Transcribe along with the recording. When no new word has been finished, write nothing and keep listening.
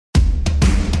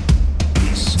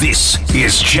This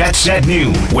is Jets at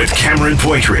Noon with Cameron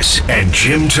Poitras and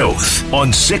Jim Toth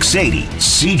on 680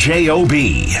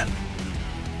 CJOB.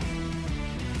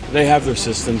 They have their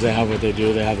systems, they have what they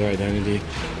do, they have their identity.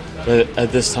 But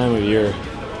at this time of year,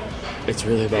 it's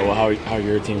really about how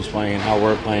your team's playing and how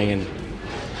we're playing,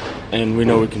 and we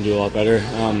know we can do a lot better.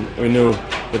 We knew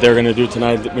what they were going to do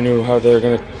tonight. We knew how they were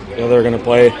going to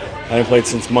play. I haven't played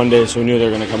since Monday, so we knew they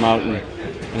were going to come out and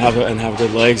have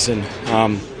good legs. And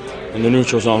in the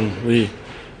neutral zone, we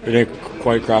didn't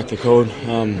quite crack the code.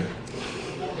 And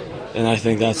I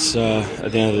think that's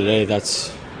at the end of the day,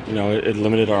 that's it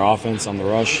limited our offense on the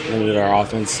rush, limited our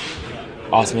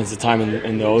offensive time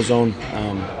in the O-zone.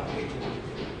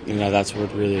 That's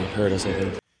what really hurt us, I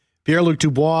think. Pierre-Luc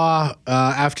Dubois,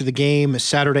 after the game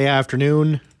Saturday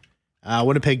afternoon,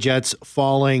 Winnipeg Jets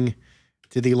falling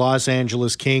to the Los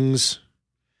Angeles Kings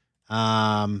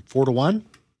 4-1.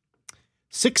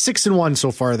 6-1 so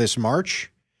far this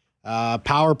March.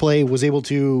 Power play was able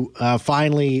to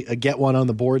finally get one on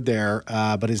the board there,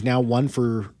 but is now 1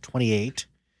 for 28.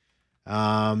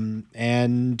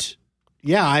 And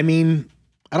yeah, I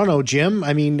don't know, Jim.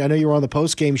 I know you were on the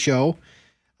post-game show.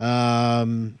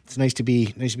 It's nice to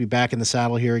be back in the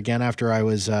saddle here again after I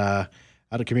was out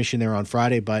of commission there on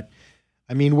Friday. But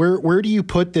where do you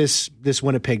put this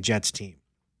Winnipeg Jets team?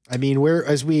 I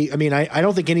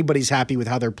don't think anybody's happy with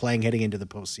how they're playing heading into the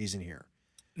postseason here.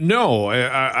 No,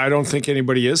 I don't think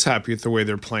anybody is happy with the way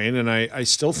they're playing, and I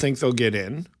still think they'll get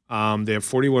in. They have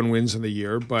 41 wins in the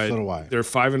year, but so do I. They're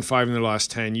 5-5 in their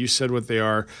last 10. You said what they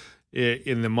are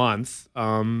in the month.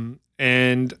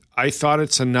 And I thought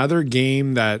it's another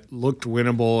game that looked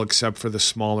winnable except for the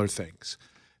smaller things.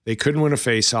 They couldn't win a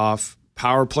face-off.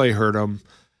 Power play hurt them.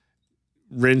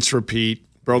 Rinse, repeat.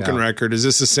 Broken record. Is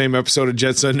this the same episode of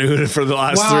Jets at Noon for the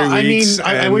last 3 weeks?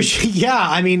 I wish.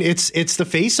 Yeah, it's the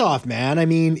face-off, man.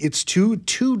 It's two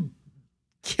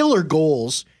killer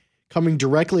goals coming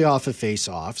directly off of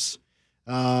face-offs.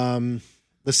 The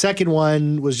second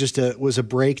one was was a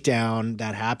breakdown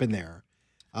that happened there.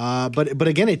 But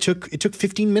again, it took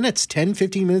 15 minutes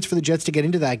for the Jets to get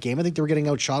into that game. I think they were getting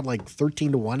outshot like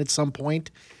 13-1 at some point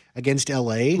against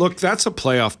LA. Look, that's a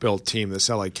playoff built team, this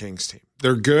LA Kings team.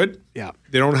 They're good. Yeah.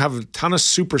 They don't have a ton of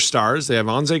superstars. They have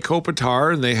Anze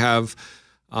Kopitar and they have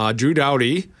Drew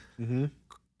Doughty. Mm-hmm.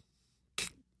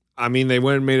 They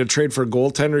went and made a trade for a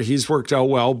goaltender. He's worked out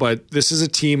well, but this is a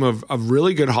team of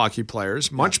really good hockey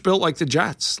players, much built like the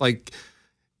Jets.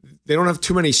 They don't have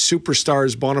too many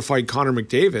superstars, bona fide Connor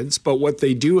McDavids, but what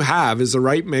they do have is the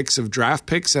right mix of draft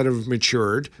picks that have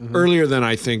matured earlier than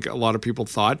I think a lot of people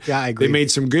thought. Yeah, I agree. They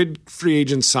made some good free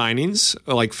agent signings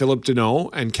like Philip Deneau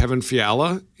and Kevin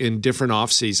Fiala in different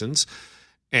off seasons,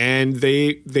 and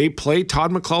they play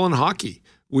Todd McClellan hockey,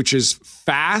 which is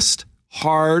fast,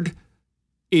 hard,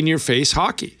 in-your-face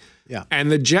hockey. Yeah.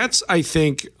 And the Jets, I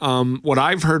think, what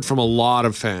I've heard from a lot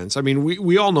of fans,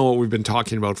 we all know what we've been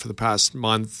talking about for the past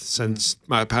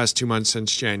past 2 months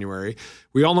since January.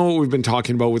 We all know what we've been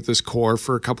talking about with this core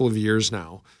for a couple of years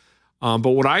now.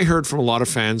 But what I heard from a lot of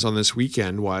fans on this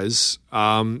weekend was,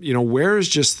 where is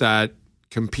just that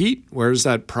compete? Where is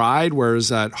that pride? Where is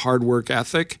that hard work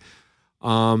ethic?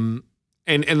 And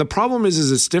the problem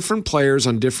is it's different players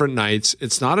on different nights.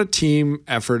 It's not a team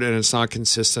effort and it's not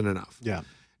consistent enough. Yeah.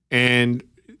 And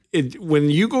when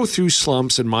you go through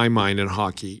slumps, in my mind, in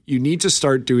hockey, you need to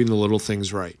start doing the little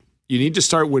things right. You need to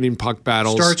start winning puck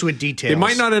battles. Starts with details. It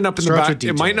might not end up in the back.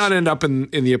 It might not end up in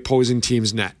the opposing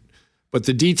team's net. But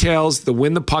the details, the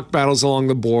win the puck battles along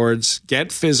the boards,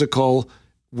 get physical,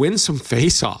 win some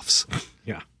face-offs.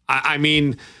 Yeah.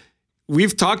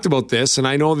 We've talked about this, and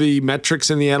I know the metrics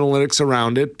and the analytics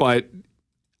around it, but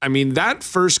that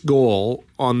first goal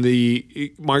on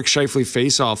the Mark Scheifele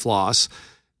face-off loss,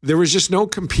 there was just no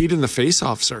compete in the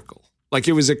face-off circle.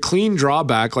 It was a clean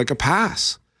drawback, like a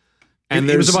pass. And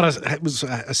it was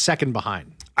a second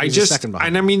behind.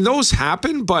 Those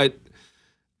happen, but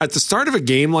at the start of a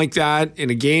game like that,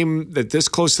 in a game that this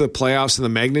close to the playoffs and the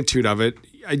magnitude of it,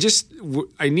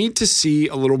 I need to see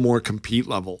a little more compete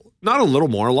level. Not a little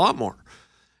more, a lot more.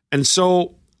 And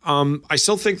so I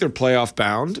still think they're playoff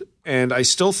bound. And I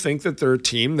still think that they're a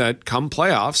team that come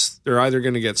playoffs, they're either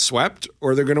going to get swept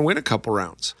or they're going to win a couple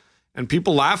rounds. And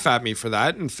people laugh at me for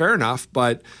that, and fair enough.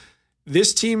 But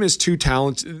this team is too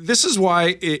talented. This is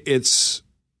why it's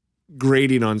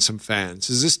grating on some fans,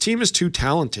 is this team is too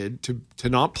talented to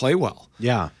not play well.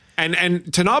 Yeah.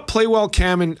 And to not play well,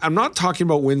 Cam, and I'm not talking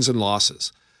about wins and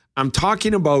losses. I'm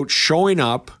talking about showing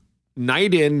up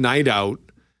night in, night out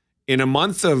in a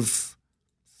month of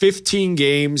 15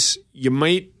 games. You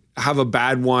might have a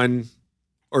bad one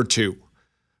or two,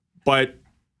 but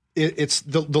it's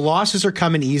the losses are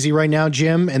coming easy right now,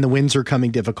 Jim, and the wins are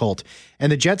coming difficult.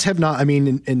 And the Jets have not. I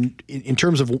mean, in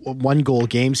terms of 1-goal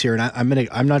games here, and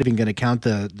I'm not even going to count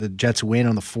the Jets win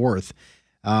on the 4th,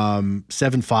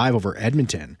 7-5 over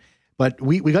Edmonton. But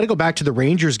we got to go back to the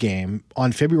Rangers game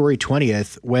on February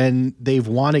 20th when they've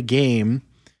won a game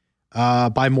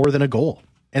by more than a goal.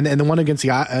 And the one against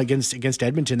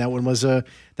Edmonton, that one was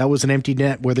an empty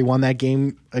net where they won that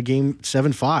game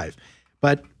 7-5.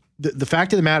 But the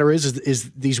fact of the matter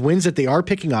is these wins that they are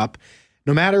picking up,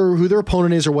 no matter who their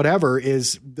opponent is or whatever,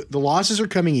 is the losses are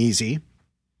coming easy,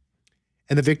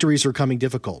 and the victories are coming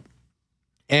difficult.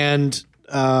 And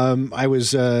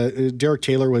Derek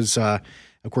Taylor was, of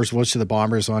course, voice of the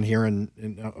Bombers on here, and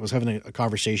I was having a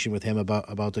conversation with him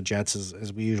about the Jets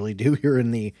as we usually do here in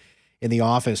the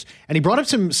office, and he brought up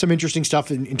some interesting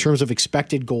stuff in terms of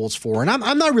expected goals for. And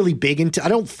I'm not really big into. I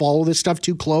don't follow this stuff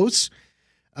too close.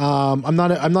 I'm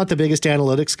not the biggest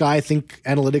analytics guy. I think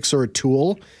analytics are a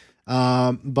tool,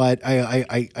 but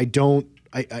I don't.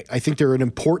 I think they're an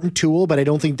important tool, but I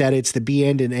don't think that it's the be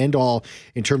end all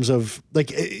in terms of,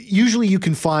 like, usually you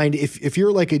can find if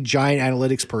you're like a giant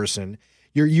analytics person,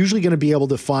 you're usually going to be able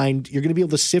to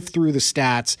sift through the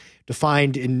stats to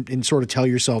find and sort of tell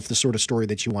yourself the sort of story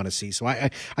that you want to see. So I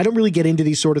don't really get into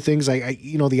these sort of things.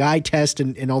 The eye test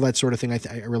and all that sort of thing,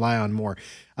 I rely on more.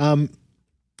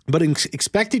 But in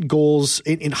expected goals,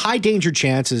 in high danger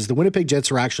chances, the Winnipeg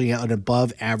Jets are actually an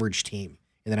above average team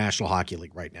in the National Hockey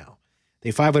League right now. They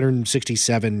have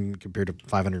 567 compared to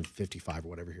 555 or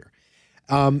whatever here.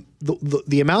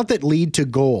 The amount that lead to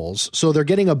goals, so they're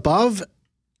getting above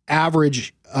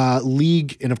average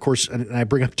league, and of course, and I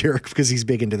bring up Derek because he's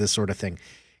big into this sort of thing.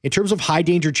 In terms of high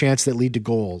danger chance that lead to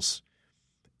goals,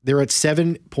 they're at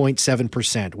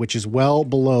 7.7%, which is well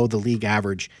below the league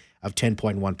average of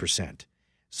 10.1%.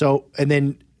 So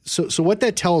what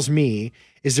that tells me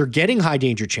is they're getting high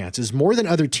danger chances more than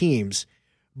other teams,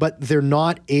 but they're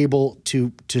not able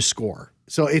to score.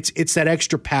 So it's that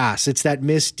extra pass, it's that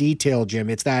missed detail, Jim.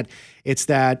 It's that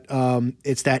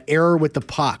error with the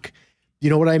puck. You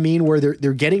know what I mean? Where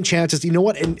they're getting chances. You know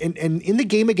what? And in the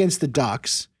game against the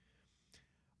Ducks,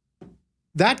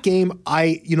 that game,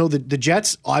 the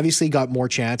Jets obviously got more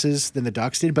chances than the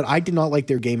Ducks did, but I did not like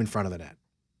their game in front of the net.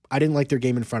 I didn't like their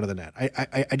game in front of the net.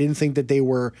 I didn't think that they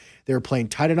were playing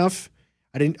tight enough.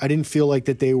 I didn't feel like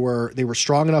that they were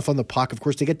strong enough on the puck. Of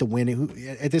course, they get the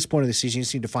win. At this point of the season, you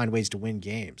just need to find ways to win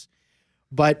games.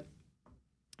 But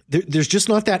there's just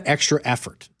not that extra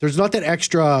effort. There's not that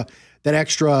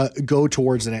extra go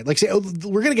towards the net. Like, say,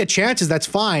 we're going to get chances. That's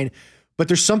fine. But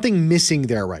there's something missing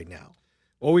there right now.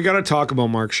 Well, we got to talk about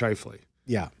Mark Scheifele.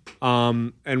 Yeah.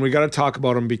 And we got to talk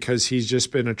about him because he's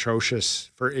just been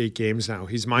atrocious for 8 games now.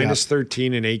 He's minus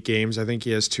 13 in 8 games. I think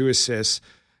he has 2 assists.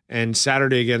 And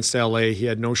Saturday against LA, he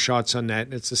had no shots on net.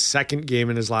 And it's the second game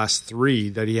in his last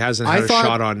 3 that he hasn't had a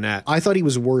shot on net. I thought he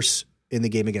was worse in the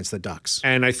game against the Ducks.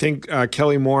 And I think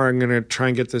Kelly Moore, I'm going to try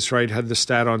and get this right, had the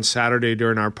stat on Saturday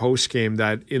during our post game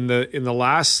that in the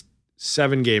last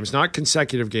 7 games, not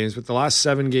consecutive games, but the last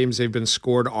 7 games they've been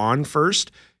scored on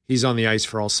first, he's on the ice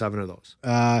for all 7 of those.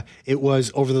 It was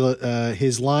over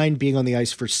his line being on the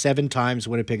ice for 7 times.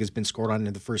 Winnipeg has been scored on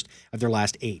in the first of their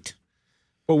last 8.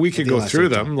 Well, we could go through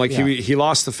them. Like he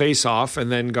lost the face-off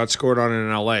and then got scored on in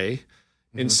LA.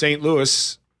 In St.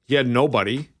 Louis, he had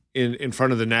nobody in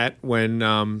front of the net when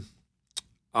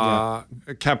I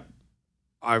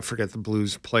forget the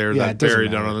Blues player that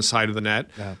buried it on the side of the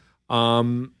net. Yeah.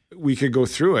 We could go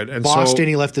through it. And Boston,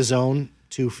 he left the zone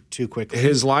too quickly.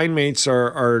 His line mates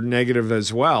are negative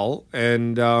as well.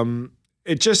 And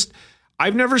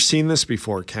I've never seen this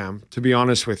before, Cam, to be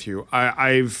honest with you.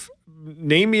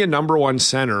 Name me a number 1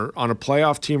 center on a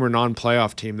playoff team or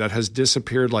non-playoff team that has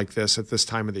disappeared like this at this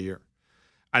time of the year.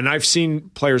 And I've seen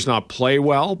players not play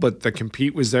well, but the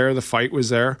compete was there, the fight was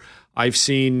there. I've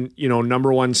seen,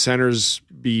 number 1 centers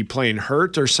be playing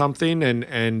hurt or something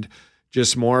and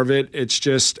just more of it. It's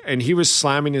just, and he was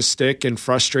slamming his stick and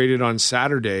frustrated on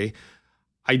Saturday.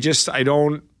 I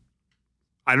don't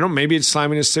know, maybe it's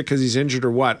slamming his stick because he's injured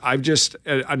or what.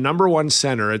 A number 1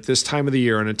 center at this time of the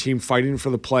year on a team fighting for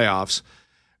the playoffs,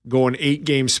 going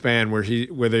 8-game span where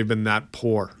they've been that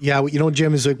poor. Yeah,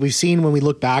 Jim, is like we've seen when we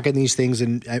look back at these things,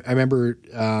 and I remember,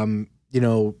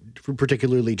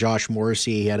 particularly Josh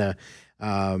Morrissey, he had a,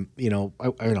 I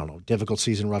don't know, difficult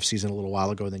season, rough season a little while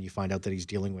ago, and then you find out that he's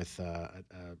dealing with, a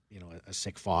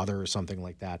sick father or something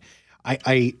like that.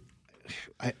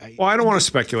 Well, I don't want to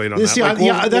speculate on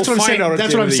that. That's what I'm saying.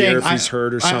 That's what I'm saying. If he's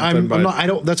hurt or something,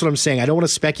 that's what I'm saying. I don't want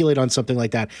to speculate on something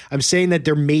like that. I'm saying that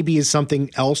there maybe is something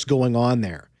else going on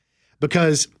there,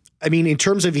 because I mean, in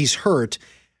terms of he's hurt,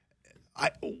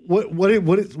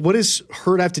 What does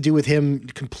Hurt have to do with him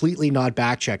completely not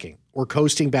back checking or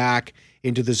coasting back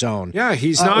into the zone? Yeah,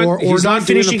 he's not. He's not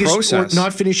finishing the process.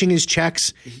 not finishing his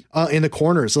checks in the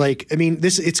corners. Like, I mean,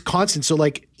 it's constant. So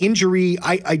like injury,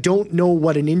 I don't know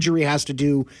what an injury has to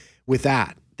do with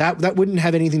that. That wouldn't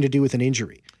have anything to do with an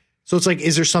injury. So it's like,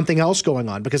 is there something else going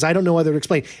on? Because I don't know whether to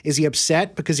explain. Is he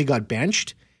upset because he got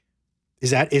benched?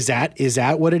 Is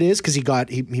that what it is? Because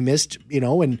he missed,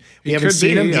 and we haven't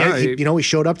seen him. Yeah, he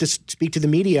showed up to speak to the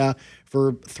media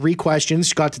for 3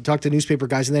 questions, got to talk to newspaper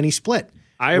guys, and then he split.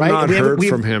 I have not heard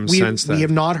from him since then. We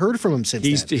have not heard from him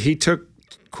since then. He took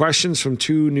questions from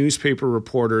 2 newspaper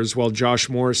reporters while Josh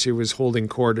Morrissey was holding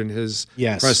court in his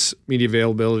press media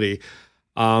availability.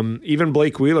 Even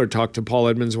Blake Wheeler talked to Paul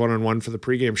Edmonds one-on-one for the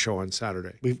pregame show on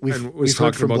Saturday. We've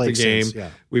heard from Blake the game. Since,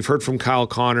 yeah. We've heard from Kyle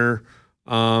Connor.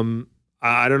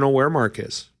 I don't know where Mark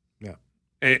is. Yeah.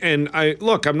 And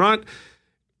I'm not,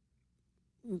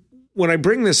 when I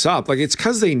bring this up, like, it's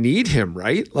because they need him,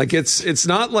 right? Like, it's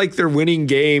not like they're winning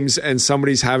games and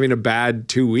somebody's having a bad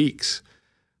 2 weeks.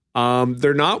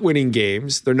 They're not winning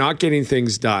games. They're not getting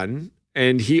things done.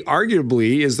 And he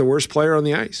arguably is the worst player on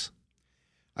the ice.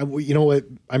 You know what?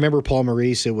 I remember Paul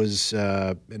Maurice. It was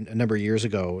a number of years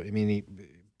ago. I mean,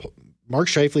 Mark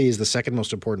Scheifele is the second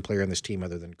most important player on this team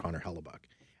other than Connor Hellebuyck.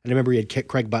 And I remember he had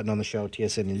Craig Button on the show,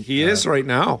 TSN. He is right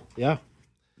now. Yeah.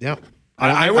 Yeah.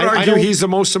 I would argue he's the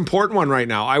most important one right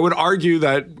now. I would argue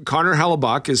that Connor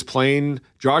Hellebuyck is playing,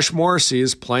 Josh Morrissey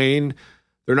is playing.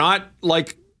 They're not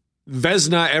like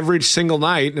Vezina every single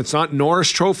night, and it's not Norris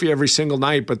Trophy every single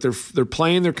night, but they're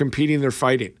playing, they're competing, they're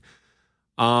fighting.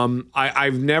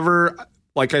 I've never,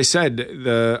 like I said,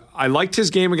 I liked his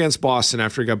game against Boston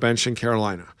after he got benched in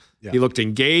Carolina. Yeah. He looked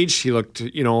engaged. He looked,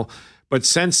 but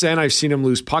since then I've seen him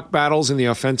lose puck battles in the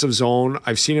offensive zone.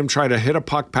 I've seen him try to hit a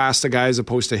puck past the guy as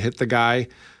opposed to hit the guy.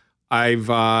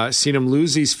 I've seen him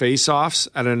lose these faceoffs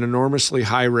at an enormously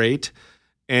high rate.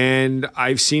 And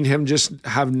I've seen him just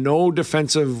have no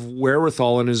defensive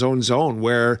wherewithal in his own zone,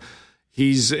 where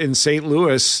he's in St.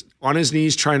 Louis on his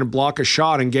knees trying to block a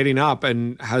shot and getting up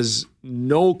and has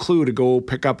no clue to go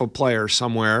pick up a player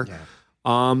somewhere. Yeah.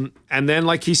 And then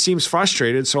he seems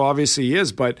frustrated. So obviously he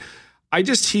is, but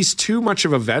he's too much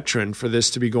of a veteran for this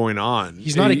to be going on.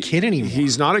 He's not a kid anymore.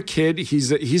 He's not a kid. He's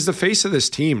the face of this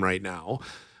team right now.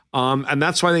 And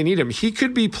that's why they need him. He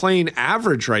could be playing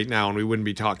average right now and we wouldn't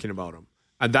be talking about him.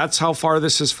 And that's how far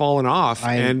this has fallen off.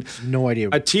 I have no idea.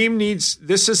 A team needs,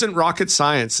 this isn't rocket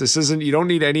science. You don't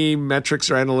need any metrics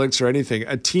or analytics or anything.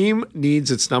 A team needs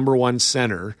its number one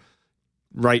center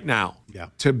right now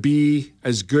to be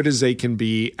as good as they can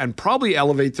be and probably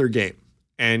elevate their game.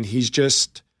 And he's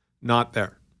just not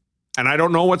there. And I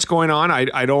don't know what's going on.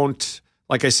 I don't,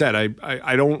 like I said,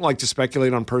 I don't like to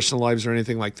speculate on personal lives or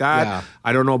anything like that. Yeah.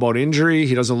 I don't know about injury.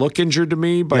 He doesn't look injured to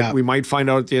me, but we might find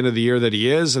out at the end of the year that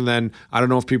he is. And then I don't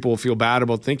know if people will feel bad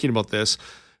about thinking about this.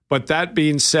 But that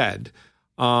being said,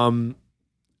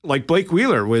 Blake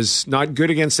Wheeler was not good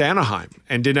against Anaheim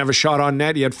and didn't have a shot on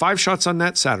net. He had 5 shots on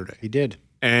net Saturday. He did.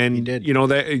 And, he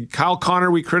did. Kyle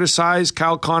Connor, we criticized.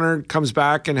 Kyle Connor comes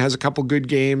back and has a couple good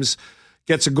games,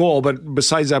 gets a goal, but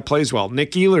besides that, plays well.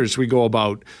 Nick Ehlers, we go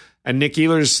about. And Nick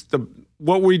Ehlers,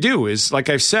 what we do is, like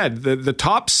I've said, the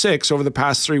top 6 over the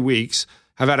past 3 weeks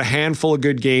have had a handful of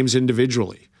good games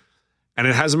individually. And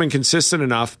it hasn't been consistent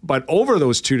enough. But over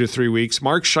those 2 to 3 weeks,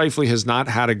 Mark Scheifele has not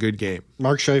had a good game.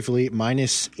 Mark Scheifele,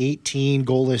 minus 18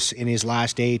 goalless in his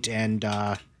last 8. And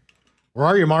where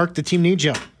are you, Mark? The team needs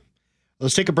you.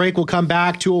 Let's take a break. We'll come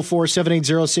back.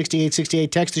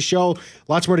 204-780-6868. Text the show.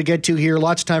 Lots more to get to here.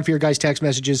 Lots of time for your guys' text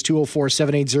messages.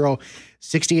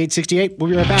 204-780-6868.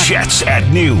 We'll be right back. Jets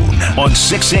at noon on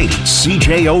 680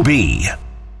 CJOB.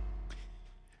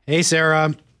 Hey,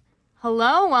 Sarah.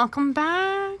 Hello. Welcome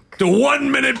back. The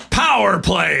 1-minute power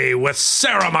play with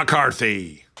Sarah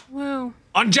McCarthy. Woo.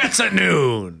 On Jets at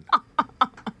noon.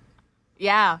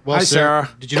 Yeah. Well, hi, Sarah.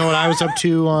 Did you know what I was up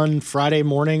to on Friday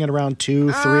morning at around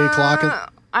 2, 3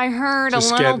 o'clock? I heard just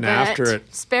a little getting bit. After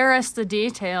it. Spare us the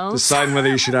details. Deciding whether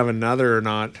you should have another or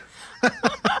not.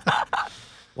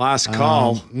 Last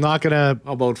call. Not going to.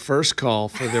 How about first call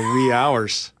for the wee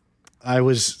hours? I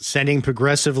was sending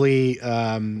progressively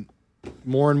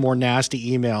more and more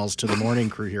nasty emails to the morning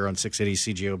crew here on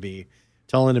 680 CJOB,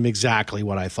 telling them exactly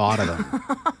what I thought of them.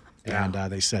 And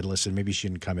they said, listen, maybe you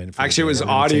shouldn't come in. Actually, it was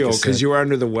audio because you were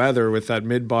under the weather with that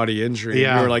mid-body injury.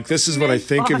 Yeah. You were like, this is what I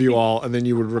think of you all. And then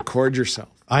you would record yourself.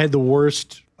 I had the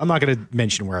worst. I'm not going to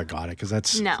mention where I got it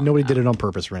because nobody did it on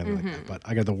purpose or anything like that. But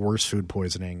I got the worst food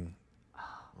poisoning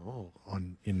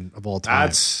of all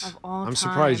time. I'm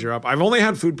surprised you're up. I've only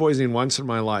had food poisoning once in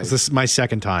my life. This is my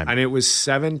second time. And it was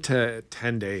 7 to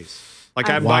 10 days. Like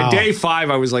Wow. by day 5,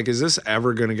 I was like, is this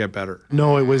ever going to get better?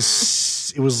 No, it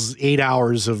was 8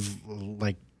 hours of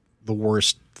like the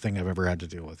worst thing I've ever had to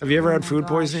deal with. Have you ever had my food gosh.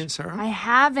 poisoning, Sarah? I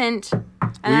haven't. And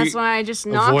that's why I just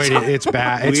knocked Avoid it. on- It's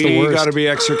bad. It's the We worst. got to be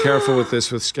extra careful with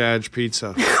this with Skadge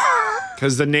Pizza.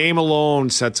 Because the name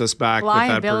alone sets us back with that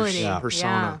Liability.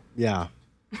 persona. Yeah.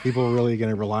 People are really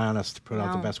going to rely on us to put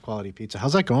out the No. best quality pizza.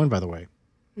 How's that going, by the way?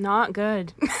 Not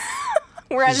good.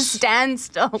 We're at a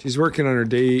standstill. She's working on her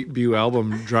debut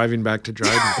album, Driving Back to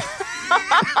Dryden.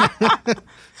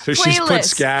 So she's put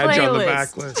Playlist, Skadge on the playlist.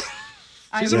 back list.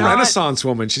 She's a I'm not- Renaissance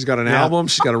woman. She's got an album.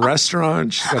 She's got a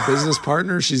restaurant. She's got business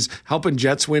partners. She's helping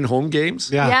Jets win home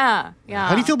games. Yeah.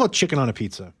 How do you feel about chicken on a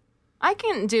pizza? I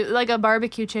can do like a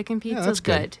barbecue chicken pizza. that's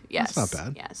good. Yes. That's not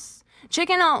bad. Yes.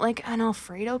 Chicken, like an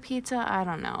Alfredo pizza. I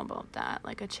don't know about that.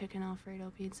 Like a chicken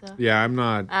Alfredo pizza. Yeah, I'm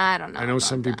not. I don't know. I know about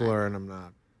some people that. are, and I'm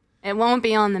not. It won't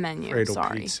be on the menu. Alfredo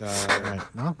Sorry. pizza. Right.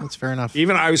 Well, that's fair enough.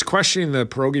 Even I was questioning the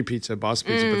pierogi pizza, Boss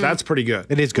Pizza, but that's pretty good.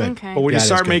 It is good. Okay. But when Yeah, you it is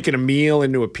start good. making a meal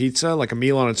into a pizza, like a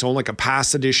meal on its own, like a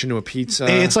pasta dish into a pizza,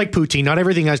 It's like poutine. Not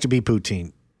everything has to be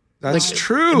poutine. that's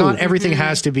true. Not everything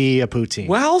has to be a poutine.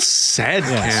 Well said,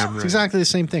 Cameron. It's exactly the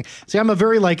same thing. See, I'm a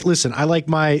very listen, I like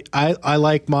my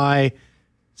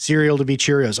cereal to be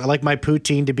Cheerios. I like my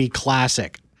poutine to be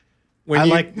classic. I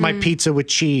like my pizza with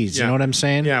cheese. You know what I'm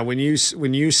saying? Yeah, when you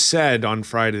said on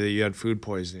Friday that you had food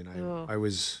poisoning, I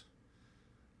was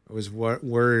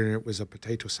worried it was a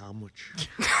potato sandwich.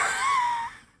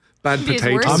 Bad These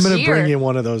potato. words. I'm going to Here. bring you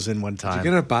one of those in one time. You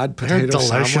get a bad They're potato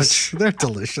delicious. sandwich. They're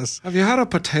delicious. Have you had a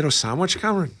potato sandwich,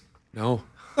 Cameron? No.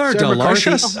 They're Sarah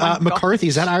delicious. McCarthy,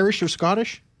 is that Irish or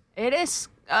Scottish? It is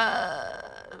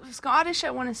Scottish,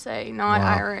 I want to say, not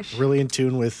Irish. Really in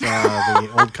tune with the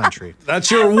old country. That's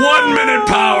your 1 minute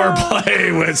power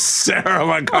play with Sarah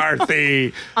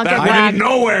McCarthy. I'll That get back. went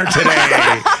nowhere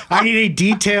today. I need a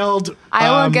detailed.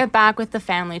 I will get back with the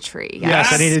family tree.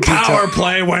 Yes, I need a Power detailed.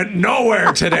 play went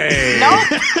nowhere today.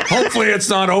 Hopefully it's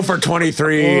not 0 for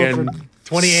 23 and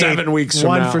 28, 7 weeks from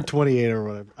 1 now. for 28 or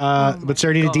whatever. But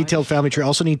Sarah, I need a detailed family tree. I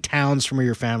also need towns from where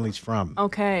your family's from.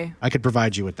 Okay. I could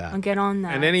provide you with that. I'll get on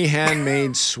that. And any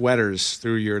handmade sweaters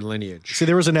through your lineage. See,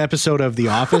 there was an episode of The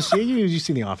Office. you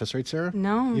seen The Office, right, Sarah?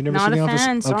 No, you never not seen The a Office?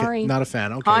 fan, Okay, sorry. not a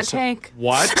fan. Okay, Hot so- take.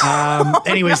 What?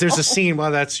 Anyways, there's a scene.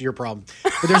 Well, that's your problem.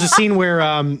 But there's a scene where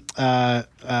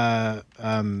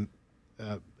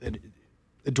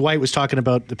Dwight was talking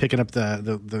about picking up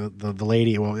the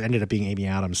lady. Well, it ended up being Amy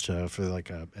Adams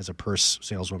as a purse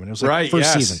saleswoman. It was like Right, first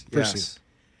yes, season. yes. Season.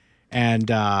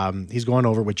 And he's going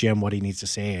over with Jim what he needs to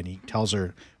say, and he tells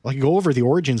her, "Well, I can go over the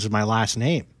origins of my last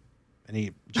name." And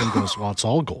Jim goes, "Well, it's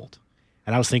all gold."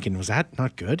 And I was thinking, was that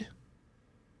not good?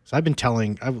 So I've been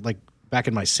back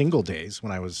in my single days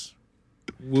when I was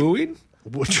Wooing?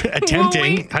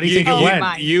 attempting. How do you think it went?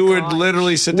 my You would gosh.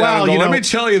 literally sit down Well, and go, you let know- me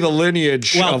tell you the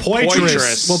lineage of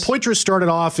Poitras. Well, Poitras started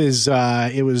off as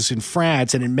it was in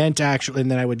France, and it meant actually, and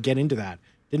then I would get into that.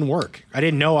 Didn't work. I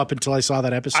didn't know up until I saw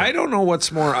that episode. I don't know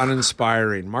what's more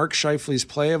uninspiring, Mark Scheifele's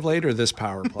play of late or this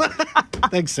power play.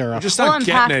 Thanks, Sarah. Just We'll not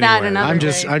unpack getting that anywhere. another I'm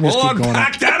just day. keep We'll going.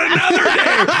 unpack that another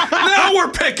day. Now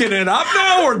we're picking it up.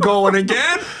 Now we're going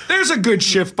again. There's a good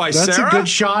shift by That's Sarah. a good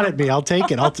shot at me. I'll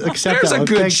take it. I'll accept There's that. a one.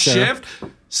 good Thanks, Sarah. shift.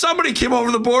 Somebody came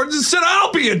over the boards and said,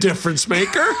 I'll be a difference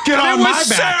maker. Get and on it my was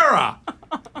back. Sarah.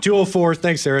 204,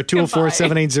 thanks, Sarah.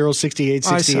 204-780-6868.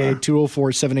 Hi, Sarah.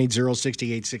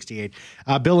 204-780-6868.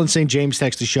 Bill in St. James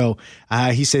texts the show.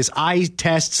 He says, eye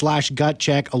test/gut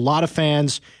check. A lot of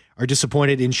fans are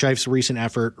disappointed in Scheif's recent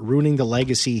effort, ruining the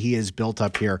legacy he has built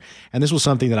up here. And this was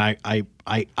something that I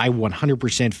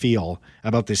 100% feel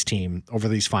about this team over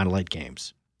these final 8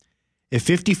 games. If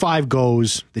 55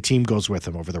 goes, the team goes with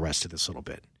him over the rest of this little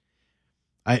bit.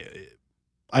 I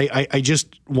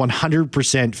just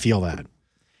 100% feel that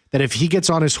if he gets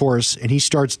on his horse and he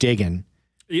starts digging,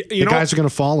 the guys are going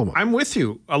to follow him. I'm with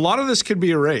you. A lot of this could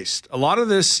be erased. A lot of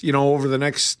this, over the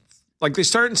next, like they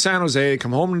start in San Jose, they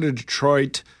come home into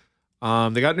Detroit.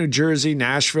 They got New Jersey,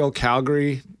 Nashville,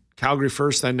 Calgary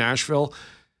first, then Nashville.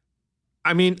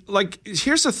 I mean,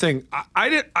 here's the thing. I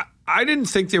didn't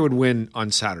think they would win on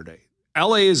Saturday.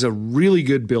 LA is a really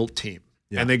good built team,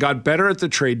 and they got better at the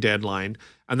trade deadline.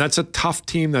 And that's a tough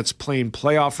team that's playing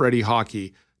playoff-ready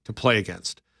hockey to play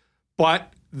against.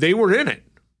 But they were in it.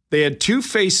 They had 2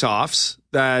 face-offs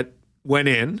that went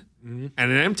in and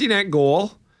an empty net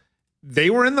goal. They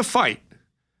were in the fight.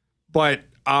 But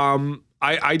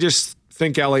I just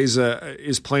think LA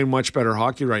is playing much better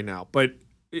hockey right now. But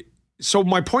so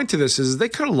my point to this is they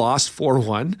could have lost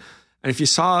 4-1. And if you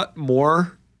saw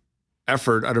more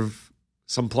effort out of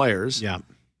some players, Yeah.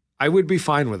 I would be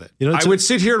fine with it. You know, I would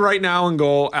sit here right now and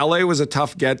go, LA was a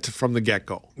tough get from the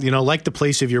get-go. Like the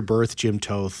place of your birth, Jim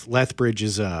Toth, Lethbridge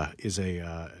is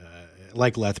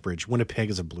like Lethbridge, Winnipeg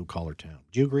is a blue-collar town.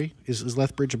 Do you agree? Is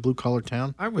Lethbridge a blue-collar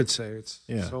town? I would say it's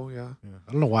Yeah. so, yeah.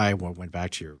 I don't know why I went back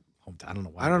to your hometown. I don't know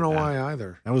why. I don't know did that. why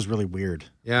either. That was really weird.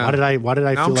 Yeah. Why did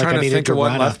I Now feel I'm like trying I to needed think to of what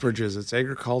run Lethbridge is. It's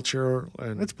agriculture.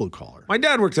 And That's blue-collar. my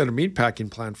dad worked at a meatpacking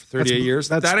plant for 38 years.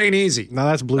 That ain't easy. No,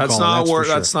 that's blue-collar. That's not for work.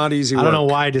 sure. That's not easy I don't work. know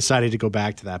why I decided to go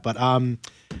back to that, but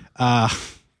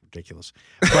ridiculous.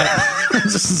 But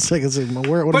it's like, what am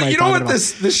I But you know talking what? about?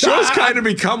 This show's kind of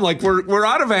become like we're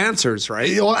out of answers,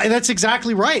 right? That's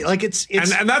exactly right. Like it's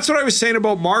And that's what I was saying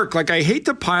about Mark. Like, I hate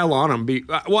to pile on him.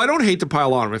 Well, I don't hate to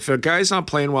pile on him. If a guy's not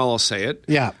playing well, I'll say it.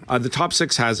 Yeah. The top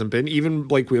six hasn't been. Even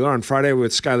Blake Wheeler on Friday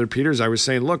with Skylar Peters, I was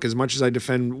saying, look, as much as I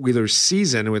defend Wheeler's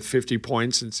season with 50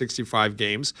 points in 65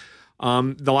 games,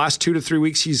 the last 2 to 3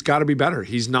 weeks, he's got to be better.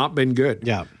 He's not been good.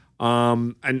 Yeah.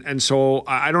 And so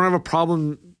I don't have a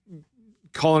problem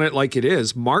calling it like it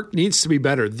is. Mark needs to be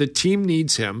better. The team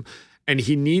needs him, and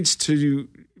he needs to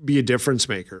be a difference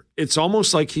maker. It's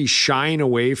almost like he's shying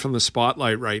away from the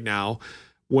spotlight right now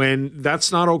when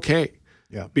that's not okay.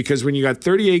 Yeah. Because when you got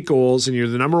 38 goals and you're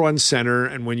the number one center,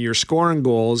 and when you're scoring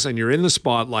goals and you're in the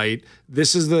spotlight,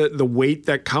 this is the weight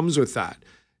that comes with that.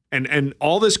 And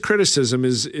all this criticism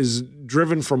is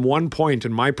driven from one point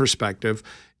in my perspective.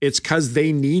 It's because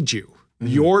they need you.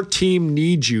 Your team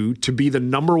needs you to be the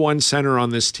number one center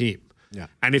on this team. Yeah.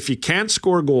 And if you can't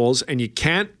score goals and you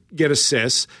can't get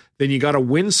assists, then you got to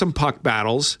win some puck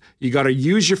battles. You got to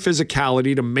use your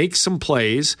physicality to make some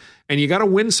plays, and you got to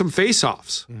win some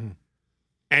faceoffs.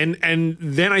 And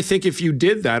then I think if you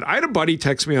did that, I had a buddy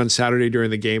text me on Saturday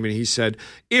during the game, and he said,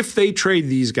 if they trade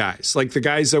these guys, like the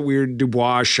guys that we're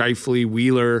Dubois, Scheifele,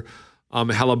 Wheeler,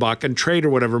 Hellebuck, and trade or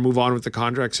whatever, move on with the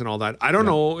contracts and all that. I don't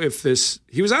know if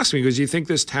he was asking me, because you think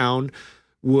this town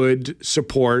would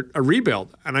support a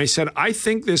rebuild? And I said, I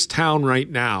think this town right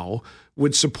now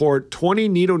would support 20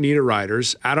 Nito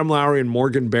riders, Adam Lowry and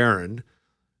Morgan Barron,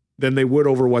 than they would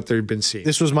over what they've been seeing.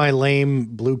 This was my lame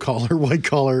blue collar, white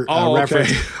collar Oh, okay.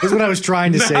 reference. Is what I was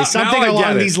trying to say. Something now I get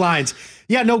along it. these lines.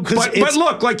 Yeah, no, because But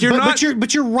look, like you're not.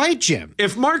 But you're right, Jim.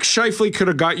 If Mark Scheifele could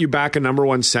have got you back a number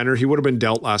one center, he would have been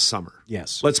dealt last summer.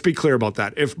 Yes. Let's be clear about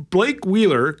that. If Blake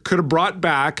Wheeler could have brought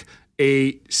back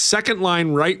a second line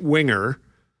right winger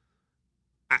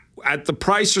at the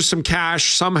price or some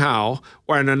cash somehow,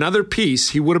 or in another piece,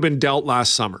 he would have been dealt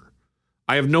last summer.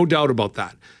 I have no doubt about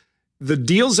that. The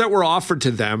deals that were offered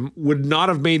to them would not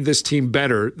have made this team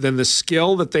better than the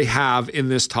skill that they have in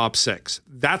this top six.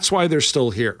 That's why they're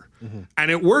still here. And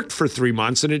it worked for 3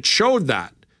 months, and it showed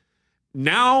that.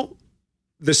 Now,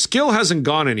 the skill hasn't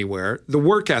gone anywhere. The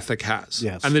work ethic has.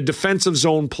 Yes. And the defensive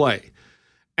zone play.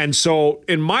 And so,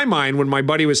 in my mind, when my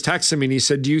buddy was texting me and he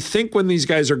said, do you think when these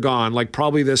guys are gone, like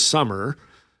probably this summer,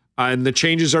 and the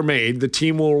changes are made, the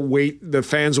team will wait, the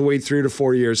fans will wait 3 to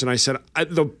 4 years? And I said,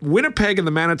 the Winnipeg and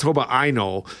the Manitoba I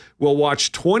know will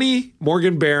watch 20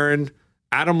 Morgan Barron,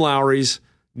 Adam Lowry's,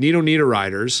 Nito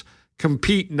riders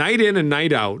compete night in and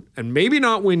night out, and maybe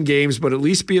not win games, but at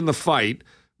least be in the fight,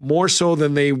 more so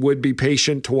than they would be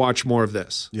patient to watch more of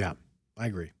this. Yeah, I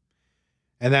agree.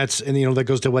 And that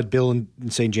goes to what Bill in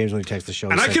St. James, when he texted the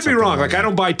show. And I could be wrong. Like, I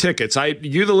don't buy tickets.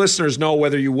 You, the listeners, know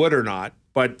whether you would or not,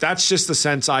 but that's just the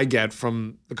sense I get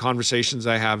from the conversations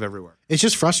I have everywhere. It's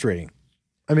just frustrating.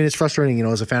 I mean, it's frustrating,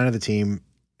 as a fan of the team,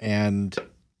 and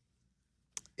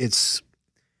it's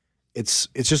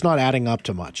just not adding up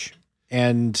to much.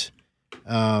 And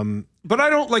but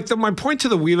I don't like my point to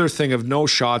the Wheeler thing of no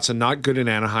shots and not good in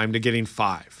Anaheim to getting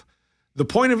 5. The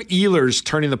point of Ehlers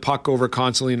turning the puck over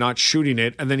constantly and not shooting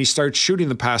it, and then he starts shooting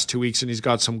the past 2 weeks and he's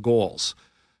got some goals.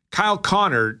 Kyle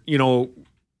Connor,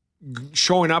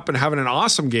 showing up and having an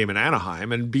awesome game in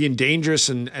Anaheim and being dangerous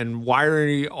and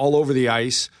wiry all over the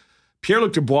ice.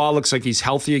 Pierre-Luc Dubois looks like he's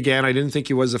healthy again. I didn't think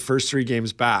he was the first 3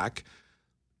 games back.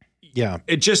 Yeah.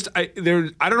 It just, I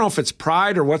don't know if it's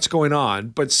pride or what's going on,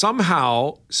 but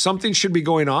somehow something should be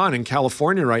going on in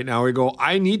California right now. We go,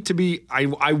 I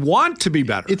want to be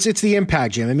better. It's the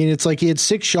impact, Jim. I mean, it's like he had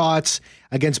 6 shots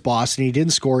against Boston. He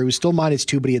didn't score. He was still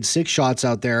 -2, but he had 6 shots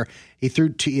out there. He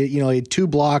threw he had 2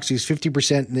 blocks. He's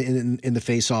 50% in the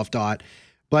faceoff dot.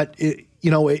 But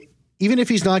even if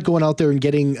he's not going out there and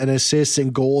getting an assist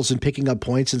and goals and picking up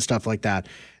points and stuff like that,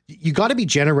 you got to be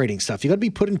generating stuff. You got to be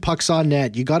putting pucks on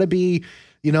net. You got to be,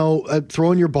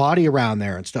 throwing your body around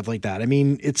there and stuff like that. I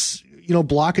mean, it's,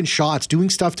 blocking shots, doing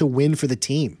stuff to win for the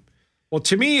team. Well,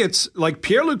 to me, it's like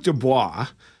Pierre-Luc Dubois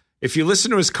if you listen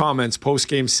to his comments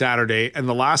post-game Saturday and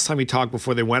the last time he talked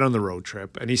before they went on the road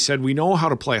trip, and he said, we know how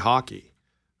to play hockey.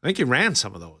 I think he ran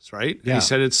some of those, right? Yeah. He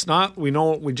said, it's not,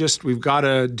 we've got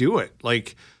to do it.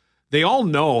 Like, they all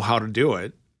know how to do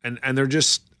it. And they're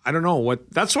just, I don't know what,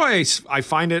 that's why I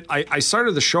find it, I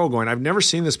started the show going, I've never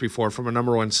seen this before from a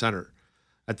number one center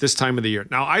at this time of the year.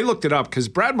 Now, I looked it up because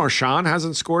Brad Marchand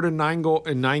hasn't scored in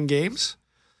 9 games.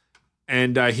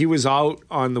 And he was out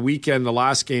on the weekend, the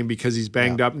last game, because he's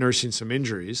banged up, nursing some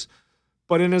injuries.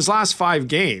 But in his last 5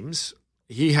 games,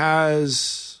 he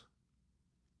has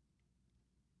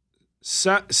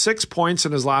 6 points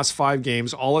in his last 5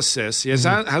 games, all assists. He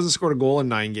hasn't scored a goal in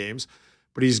 9 games,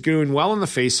 but he's doing well in the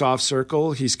face-off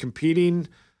circle. He's competing,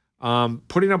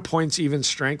 putting up points, even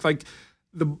strength. Like,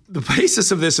 the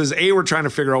basis of this is, A, we're trying to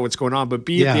figure out what's going on, but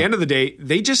B, at the end of the day,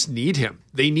 they just need him.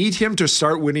 They need him to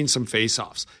start winning some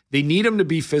faceoffs. They need him to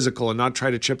be physical and not try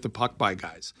to chip the puck by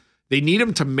guys. They need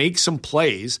him to make some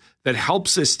plays that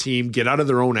helps this team get out of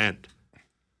their own end.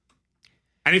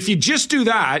 And if you just do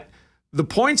that, the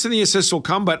points and the assists will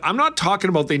come, but I'm not talking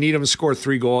about they need him to score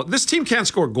 3 goals. This team can't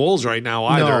score goals right now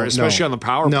either, especially on the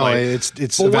power play. No,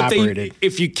 it's evaporated.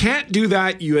 If you can't do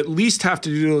that, you at least have to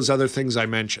do those other things I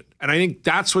mentioned. And I think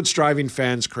that's what's driving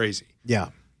fans crazy.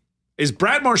 Yeah. Is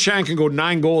Brad Marchand can go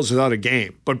 9 goals without a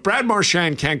game, but Brad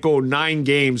Marchand can't go 9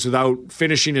 games without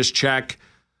finishing his check,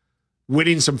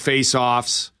 winning some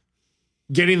face-offs,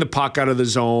 getting the puck out of the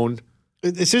zone.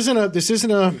 This is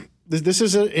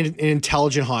an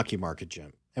intelligent hockey market,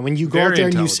 Jim. And when you go out there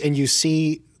and you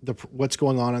see what's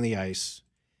going on the ice,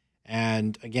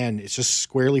 and again, it's just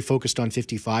squarely focused on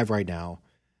 55 right now.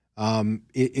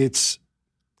 It's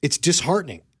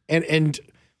disheartening. And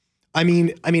I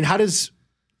mean, does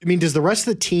the rest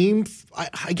of the team?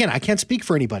 I can't speak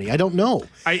for anybody. I don't know.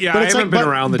 I haven't been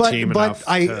around the team enough.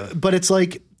 But it's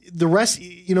like the rest.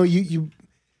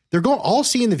 They're all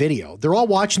seeing the video. They're all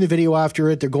watching the video after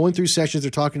it. They're going through sessions.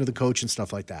 They're talking to the coach and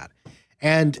stuff like that.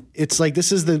 And it's like,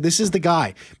 this is the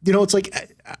guy. It's like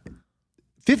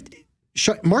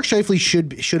Mark Scheifele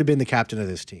should have been the captain of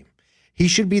this team. He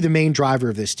should be the main driver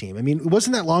of this team. I mean, it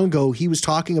wasn't that long ago he was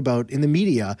talking about in the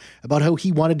media about how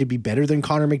he wanted to be better than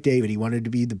Connor McDavid. He wanted to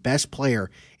be the best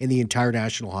player in the entire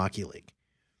National Hockey League.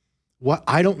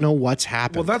 I don't know what's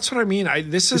happened. Well, that's what I mean.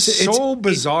 This is so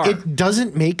bizarre. It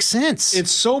doesn't make sense. It's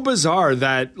so bizarre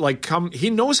that he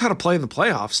knows how to play in the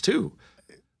playoffs too.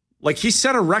 Like, he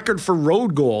set a record for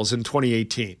road goals in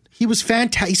 2018. He was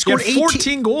fantastic. He scored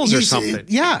 14 goals or something.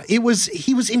 Yeah, he was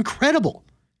incredible.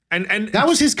 And that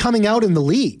was his coming out in the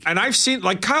league. And I've seen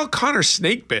Kyle Connor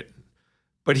snake bit.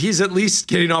 But he's at least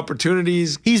getting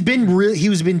opportunities. He's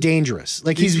been dangerous.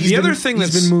 Like he's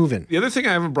been moving. The other thing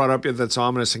I haven't brought up yet that's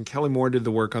ominous, and Kelly Moore did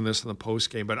the work on this in the post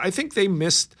game, but I think they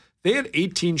had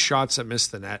 18 shots that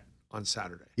missed the net on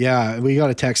Saturday. Yeah, we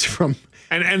got a text from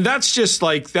and that's just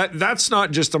like that. That's not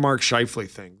just a Mark Scheifele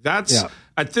thing. That's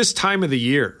at this time of the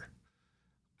year.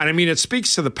 And I mean, it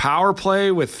speaks to the power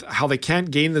play with how they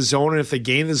can't gain the zone, and if they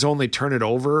gain the zone, they turn it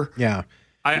over. Yeah.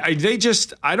 I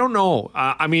don't know.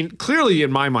 I mean, clearly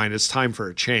in my mind, it's time for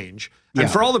a change. And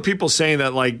for all the people saying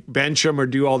that, like, bench him or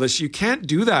do all this, you can't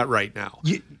do that right now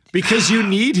because you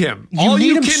need him. You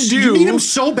need him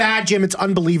so bad, Jim. It's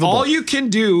unbelievable. All you can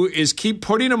do is keep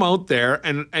putting him out there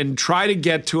and try to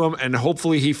get to him, and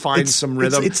hopefully he finds some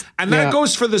rhythm. And that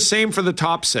goes for the same for the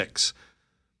top 6.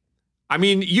 I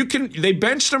mean, they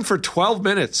benched him for 12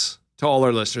 minutes to all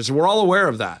our listeners. We're all aware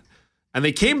of that. And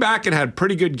they came back and had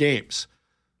pretty good games.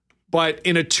 But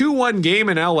in a 2-1 game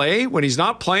in LA, when he's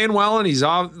not playing well and he's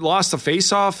lost the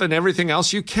faceoff and everything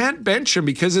else, you can't bench him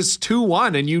because it's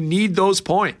 2-1 and you need those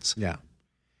points. Yeah.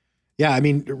 Yeah, I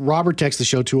mean, Robert texts the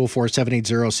show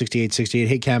 204-780-6868.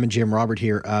 Hey, Cam and Jim, Robert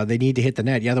here. They need to hit the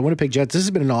net. Yeah, the Winnipeg Jets, this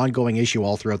has been an ongoing issue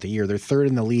all throughout the year. They're 3rd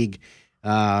in the league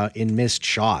in missed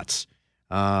shots.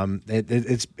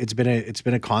 It's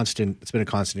been a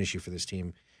constant issue for this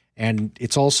team. And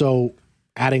it's also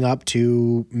adding up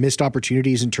to missed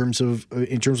opportunities in terms of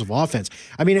offense.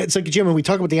 I mean, it's like, Jim, when we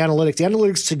talk about the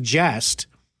analytics suggest,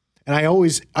 and I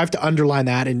have to underline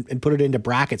that and put it into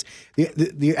brackets.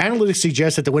 The analytics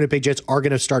suggest that the Winnipeg Jets are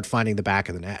going to start finding the back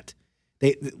of the net.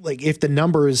 If the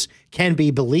numbers can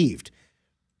be believed.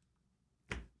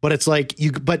 But it's like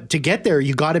but to get there,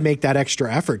 you got to make that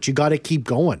extra effort. You got to keep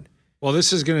going. Well,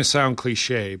 this is going to sound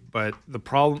cliche, but the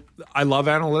problem, I love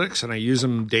analytics and I use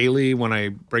them daily when I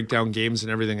break down games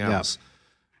and everything else. Yeah.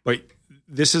 But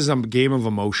this is a game of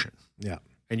emotion. Yeah.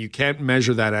 And you can't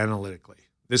measure that analytically.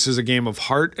 This is a game of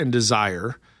heart and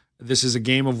desire. This is a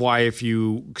game of why if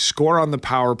you score on the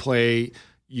power play,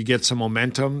 you get some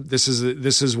momentum. This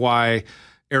is why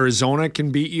Arizona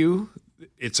can beat you.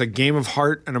 it's a game of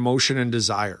heart and emotion and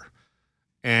desire.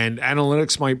 And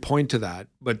analytics might point to that,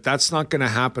 but that's not going to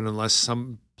happen unless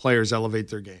some players elevate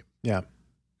their game. Yeah.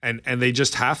 And they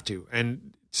just have to.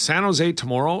 And San Jose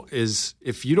tomorrow is,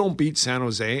 if you don't beat San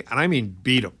Jose, and I mean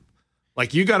beat them,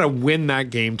 like you got to win that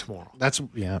game tomorrow. That's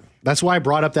why I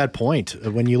brought up that point.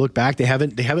 When you look back, they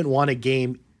haven't won a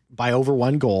game by over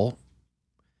one goal.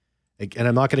 And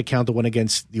I'm not going to count the one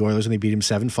against the Oilers when they beat him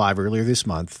 7-5 earlier this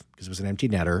month because it was an empty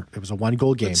netter. It was a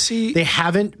 1-goal game. They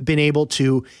haven't been able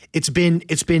to. It's been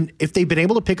if they've been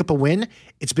able to pick up a win,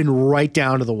 it's been right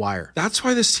down to the wire. That's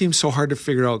why this team's so hard to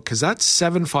figure out, because that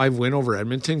 7-5 win over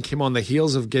Edmonton came on the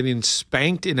heels of getting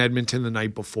spanked in Edmonton the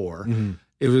night before. Mm-hmm.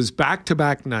 It was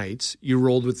back-to-back nights. You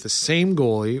rolled with the same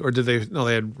goalie, or did they? No,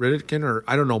 they had Riddicken, or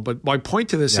I don't know. But my point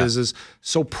to this is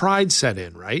so pride set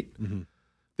in, right? Mm-hmm.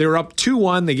 They were up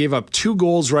 2-1. They gave up 2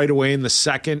 goals right away in the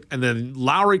second, and then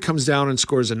Lowry comes down and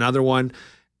scores another one.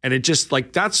 And it just,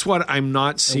 like, that's what I'm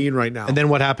not seeing right now. And then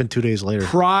what happened 2 days later?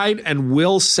 Pride and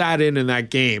will sat in that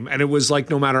game. And it was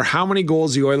like, no matter how many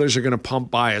goals the Oilers are going to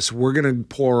pump by us, we're going to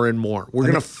pour in more. We're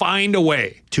going to find a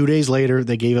way. 2 days later,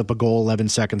 they gave up a goal, 11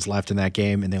 seconds left in that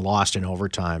game, and they lost in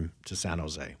overtime to San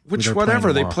Jose. Which,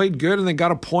 whatever. They played good and they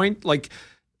got a point. Like,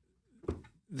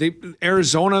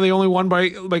 Arizona, they only won by,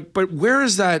 like, but where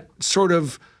is that sort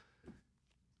of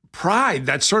pride,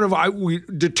 that sort of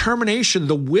determination,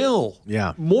 the will?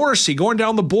 Yeah. Morrissey going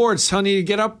down the boards telling you to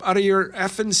get up out of your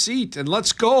effing seat and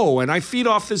let's go. And I feed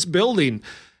off this building.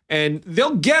 And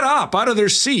they'll get up out of their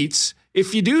seats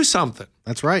if you do something.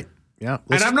 That's right. Yeah.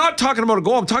 And I'm not talking about a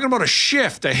goal. I'm talking about a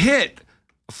shift, a hit,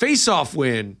 a face-off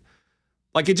win.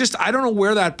 Like, it just, I don't know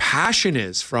where that passion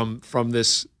is from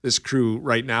this crew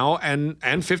right now,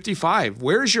 and 55.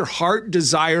 Where's your heart,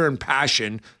 desire, and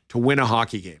passion to win a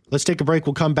hockey game? Let's take a break.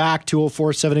 We'll come back.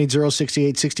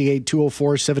 204-780-6868,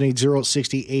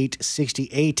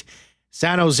 204-780-6868.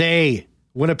 San Jose,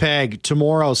 Winnipeg,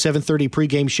 tomorrow, 7:30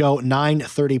 pregame show,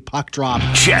 9:30 puck drop.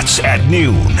 Jets at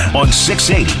noon on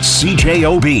 680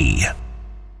 CJOB.